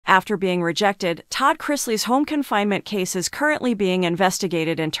After being rejected, Todd Chrisley's home confinement case is currently being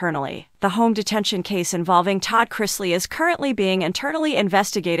investigated internally. The home detention case involving Todd Chrisley is currently being internally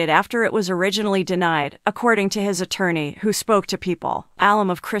investigated after it was originally denied, according to his attorney, who spoke to People. Alum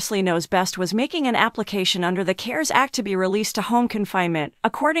of Chrisley Knows Best was making an application under the CARES Act to be released to home confinement,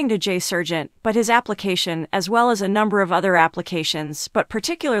 according to Jay Sargent, but his application, as well as a number of other applications, but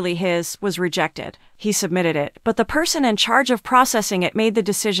particularly his, was rejected. He submitted it, but the person in charge of processing it made the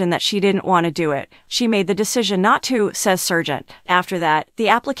decision that she didn't want to do it. She made the decision not to, says Sargent. After that, the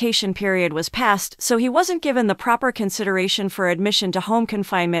application period was passed, so he wasn't given the proper consideration for admission to home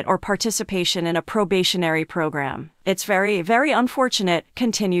confinement or participation in a probationary program. It's very, very unfortunate,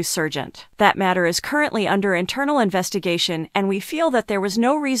 continues Sargent. That matter is currently under internal investigation, and we feel that there was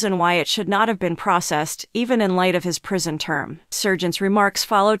no reason why it should not have been processed, even in light of his prison term. Sargent's remarks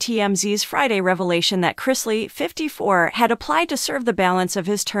follow TMZ's Friday revelation that Chrisley, 54, had applied to serve the balance of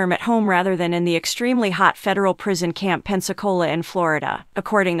his term at home rather than in the extremely hot federal prison camp Pensacola in Florida.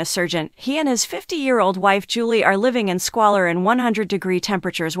 According to Sargent, he and his 50-year-old wife Julie are living in squalor in 100-degree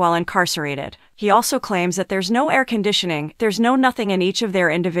temperatures while incarcerated. He also claims that there's no air conditioning, there's no nothing in each of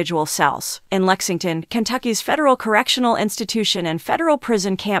their individual cells. In Lexington, Kentucky's Federal Correctional Institution and federal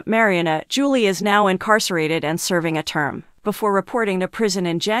prison camp Marietta, Julie is now incarcerated and serving a term. Before reporting to prison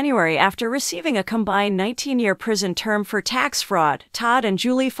in January after receiving a combined 19-year prison term for tax fraud, Todd and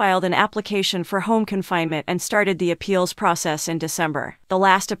Julie filed an application for home confinement and started the appeals process in December. The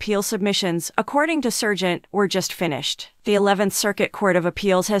last appeal submissions, according to Sargent, were just finished. The 11th Circuit Court of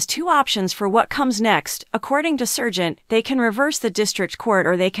Appeals has two options for what comes next. According to Sargent, they can reverse the district court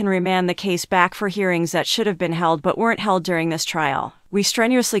or they can remand the case back for hearings that should have been held but weren't held during this trial. We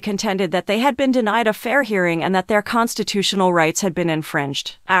strenuously contended that they had been denied a fair hearing and that their constitutional rights had been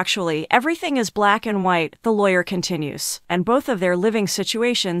infringed. Actually, everything is black and white, the lawyer continues. And both of their living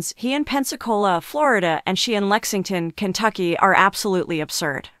situations, he in Pensacola, Florida, and she in Lexington, Kentucky, are absolutely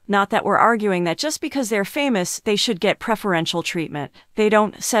absurd. Not that we're arguing that just because they're famous, they should get preferential treatment. They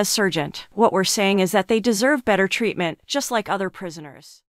don't, says Sargent. What we're saying is that they deserve better treatment, just like other prisoners.